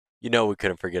You know we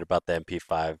couldn't forget about the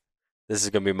MP5. This is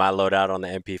going to be my loadout on the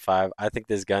MP5. I think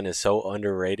this gun is so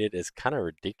underrated, it's kind of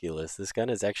ridiculous. This gun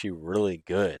is actually really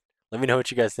good. Let me know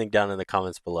what you guys think down in the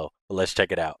comments below. But let's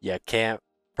check it out. You can't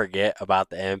forget about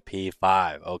the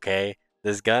MP5, okay?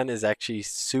 This gun is actually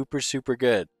super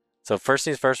good. So first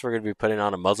things first, we're going to be putting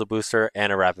on a muzzle booster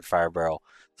and a rapid fire barrel.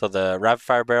 So the rapid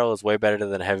fire barrel is way better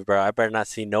than a heavy barrel. I better not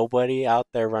see nobody out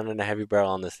there running a heavy barrel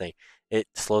on this thing. It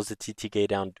slows the TTK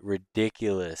down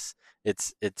ridiculous.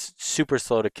 It's super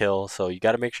slow to kill, so you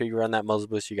got to make sure you run that muzzle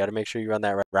boost. You got to make sure you run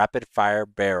that rapid fire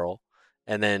barrel,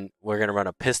 and then we're gonna run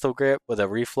a pistol grip with a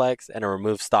reflex and a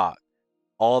remove stock.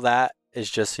 All that is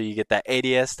just so you get that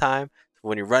ADS time. So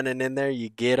when you're running in there, you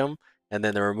get them, and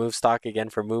then the remove stock again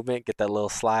for movement. Get that little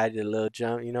slide, a little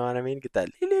jump. You know what I mean? Get that.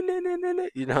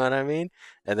 You know what I mean?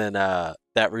 And then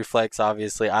that reflex.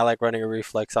 Obviously, I like running a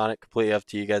reflex on it. Completely up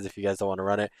to you guys if you guys don't want to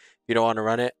run it. If you don't want to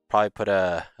run it, probably put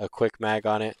a quick mag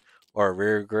on it or a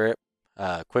rear grip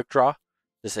quick draw.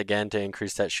 Just again to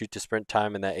increase that shoot to sprint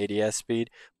time and that ADS speed.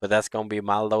 But that's gonna be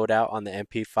my loadout on the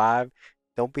MP5.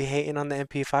 Don't be hating on the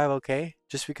MP5, okay?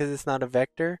 Just because it's not a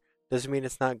vector doesn't mean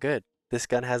it's not good. This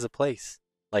gun has a place.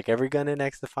 Like every gun in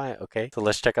XDEFIANT, okay? So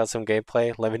let's check out some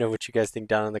gameplay. Let me know what you guys think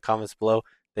down in the comments below.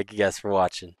 Thank you guys for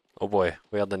watching. Oh boy,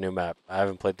 we got the new map. I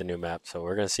haven't played the new map, so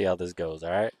we're gonna see how this goes,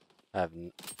 alright?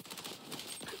 Don't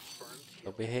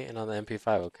be hating on the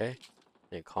MP5, okay?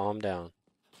 And calm down.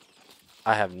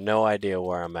 I have no idea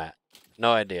where I'm at.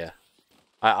 No idea.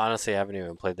 I honestly haven't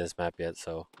even played this map yet,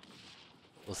 so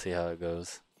we'll see how it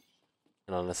goes.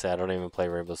 And honestly, I don't even play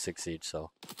Rainbow Six Siege, so.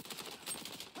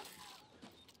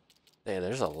 Dang,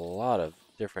 there's a lot of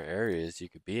different areas you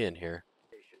could be in here.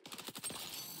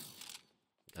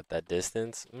 At that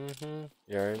distance?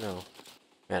 You already know.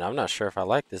 Man, I'm not sure if I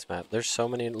like this map. There's so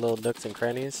many little nooks and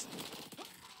crannies.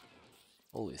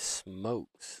 Holy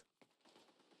smokes.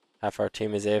 Half our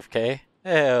team is AFK?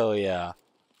 Hell yeah.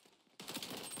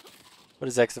 What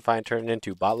is XDEFIANT turning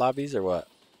into? Bot lobbies or what?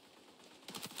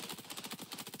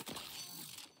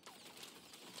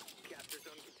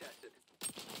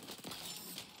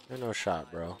 There's no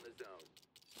shot, bro.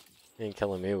 You ain't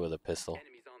killing me with a pistol.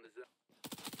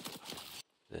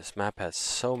 This map has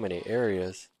so many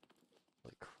areas.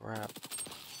 Holy crap.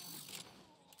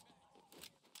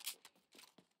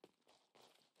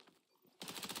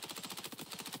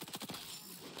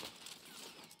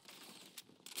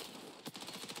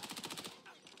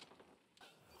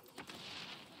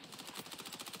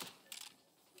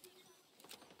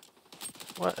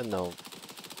 What in the...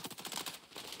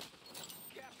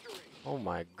 Oh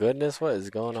my goodness, what is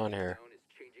going on here?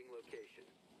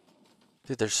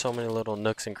 Dude, there's so many little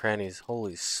nooks and crannies.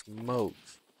 Holy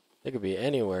smokes. They could be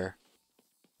anywhere.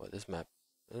 What, this map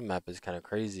is kind of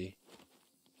crazy.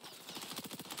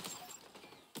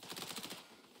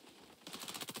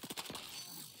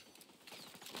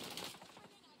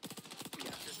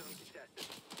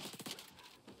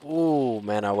 Ooh,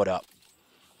 man, I would up.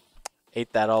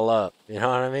 Ate that all up. You know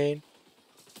what I mean?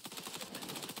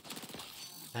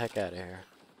 Heck out of here.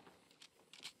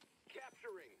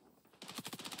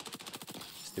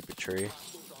 Stupid tree.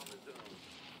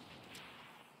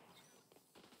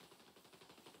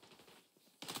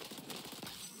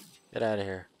 Get out of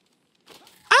here.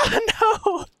 Ah,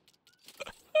 no!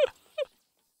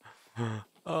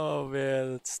 Oh,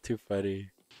 man, that's too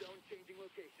funny.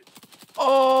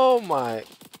 Oh, my.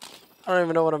 I don't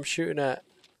even know what I'm shooting at.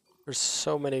 There's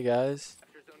so many guys.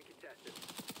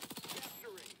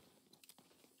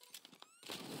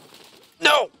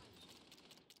 No!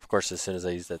 Of course, as soon as I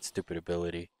use that stupid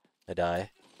ability, I die.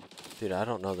 Dude, I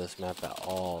don't know this map at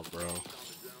all, bro.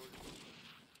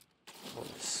 Holy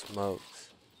smokes.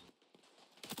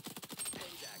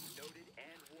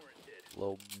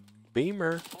 Little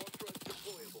beamer.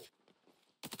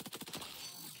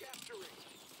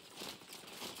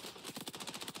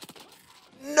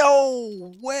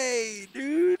 No way,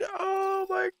 dude. Oh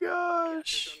my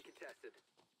gosh.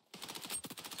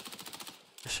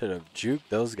 I should have juked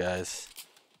those guys.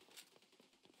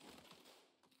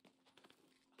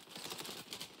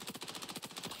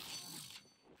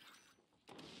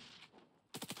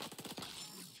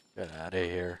 Get out of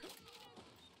here.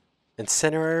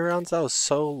 Incendiary rounds? That was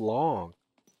so long.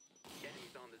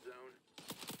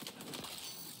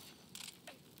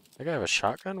 That guy have a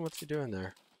shotgun? What's he doing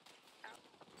there?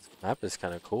 This map is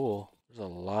kind of cool. There's a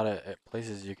lot of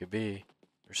places you could be.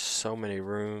 There's so many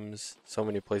rooms, so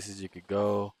many places you could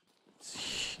go. It's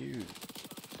huge.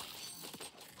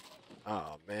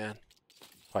 Oh man.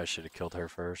 Probably should have killed her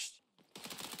first.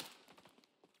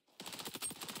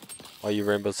 All you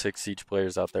Rainbow Six Siege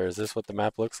players out there, is this what the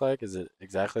map looks like? Is it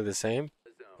exactly the same?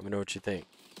 Let me know what you think.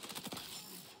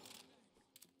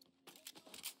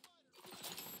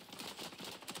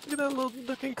 Look at that little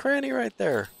looking cranny right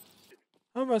there.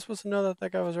 How am I supposed to know that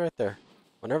that guy was right there?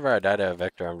 Whenever I die to a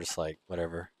vector, I'm just like,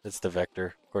 whatever. It's the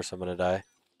vector. Of course I'm gonna die.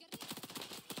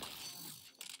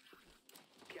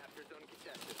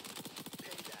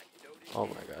 Oh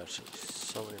my gosh, there's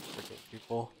so many freaking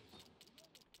people.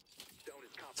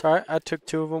 It's alright, I took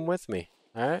 2 of them with me.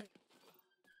 Alright?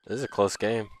 This is a close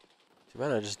game. Too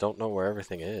bad I just don't know where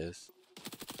everything is.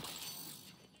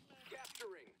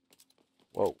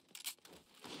 Whoa.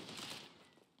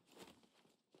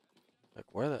 Like,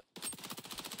 where the...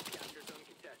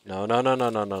 No, no, no, no,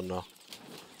 no, no, no.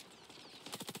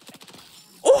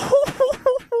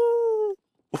 Oh!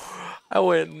 I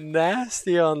went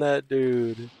nasty on that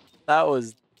dude. That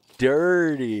was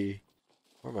dirty.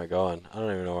 Where am I going? I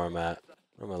don't even know where I'm at.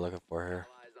 What am I looking for here?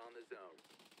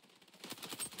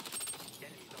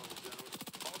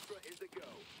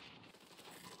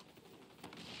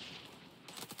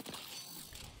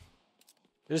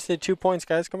 We just need 2 points,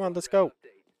 guys. Come on, let's go.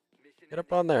 Get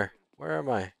up on there. Where am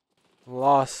I? I'm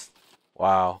lost.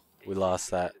 Wow, we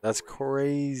lost that. That's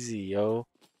crazy, yo.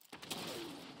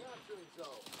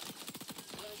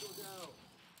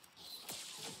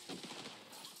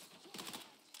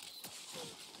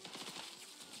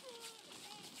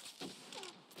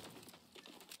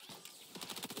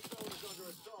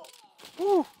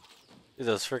 Woo! Dude,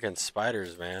 those freaking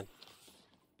spiders, man.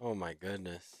 Oh my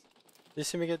goodness. You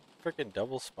see me get freaking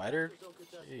double spidered?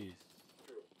 Jeez.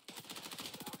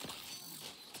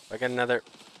 I get another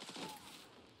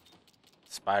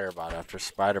spider bot after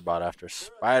spider bot after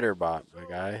spider bot, my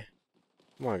guy.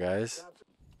 Come on, guys.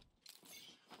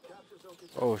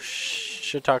 Oh,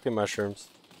 shiitake mushrooms.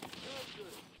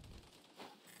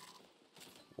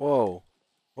 Whoa.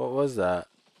 What was that?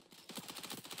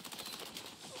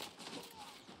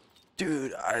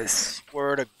 Dude, I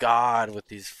swear to God with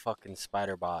these fucking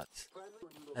spider bots.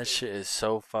 That shit is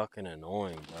so fucking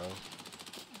annoying, bro.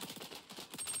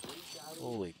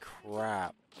 Holy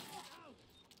crap.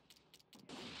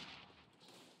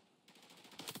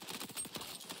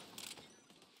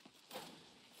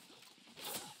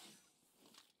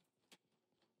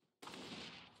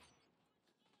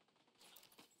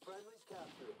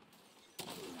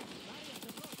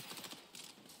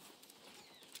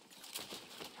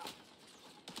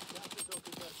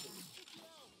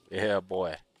 Yeah,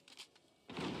 boy.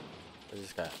 Where's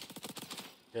this guy?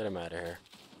 Get him out of here.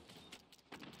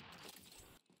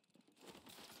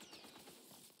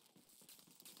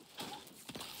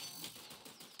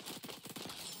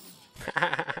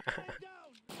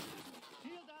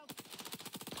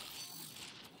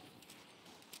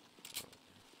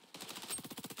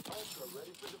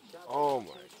 Oh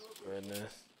my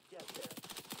goodness.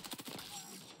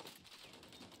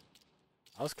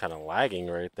 I was kind of lagging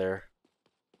right there.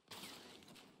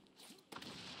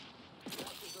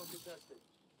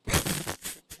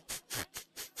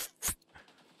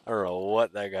 I don't know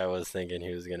what that guy was thinking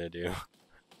he was gonna do.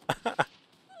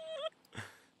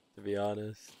 To be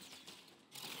honest.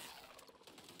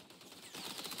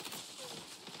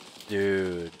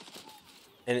 Dude.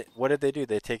 And what did they do?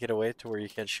 They take it away to where you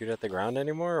can't shoot at the ground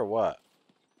anymore, or what?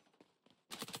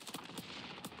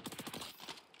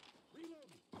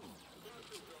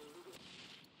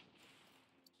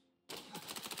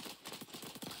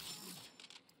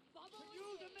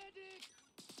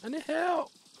 I need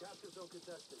help!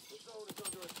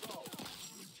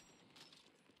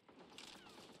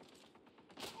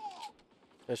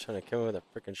 Guy's trying to kill me with a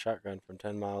freaking shotgun from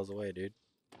 10 miles away, dude.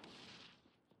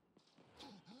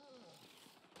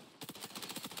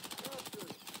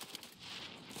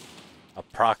 A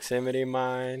proximity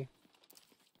mine?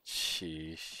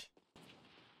 Sheesh.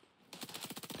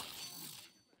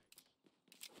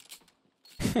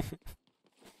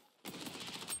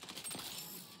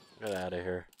 Get out of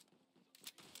here.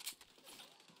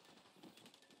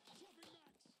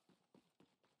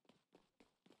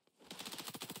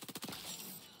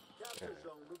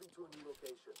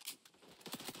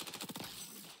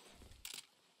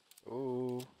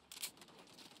 Ooh.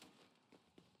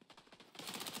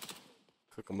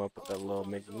 Cook him up with that little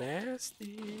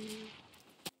McNasty.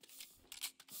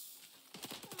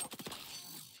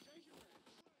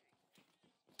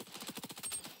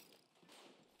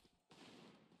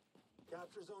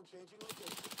 Capture zone changing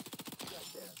location.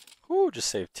 Ooh, just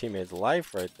saved teammate's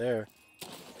life right there.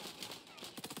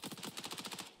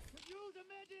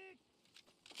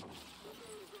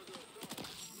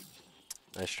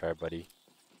 Nice try, buddy.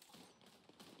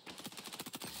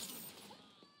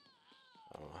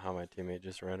 I don't know how my teammate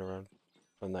just ran around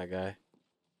from that guy.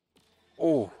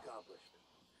 Oh,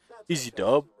 easy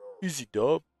dub. Easy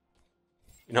dub.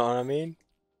 You know what I mean?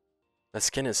 That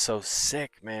skin is so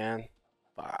sick, man.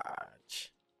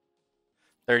 Fudge.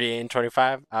 38 and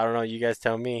 25. I don't know. You guys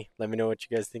tell me. Let me know what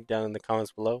you guys think down in the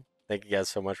comments below. Thank you guys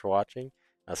so much for watching.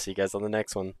 I'll see you guys on the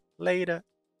next one. Later.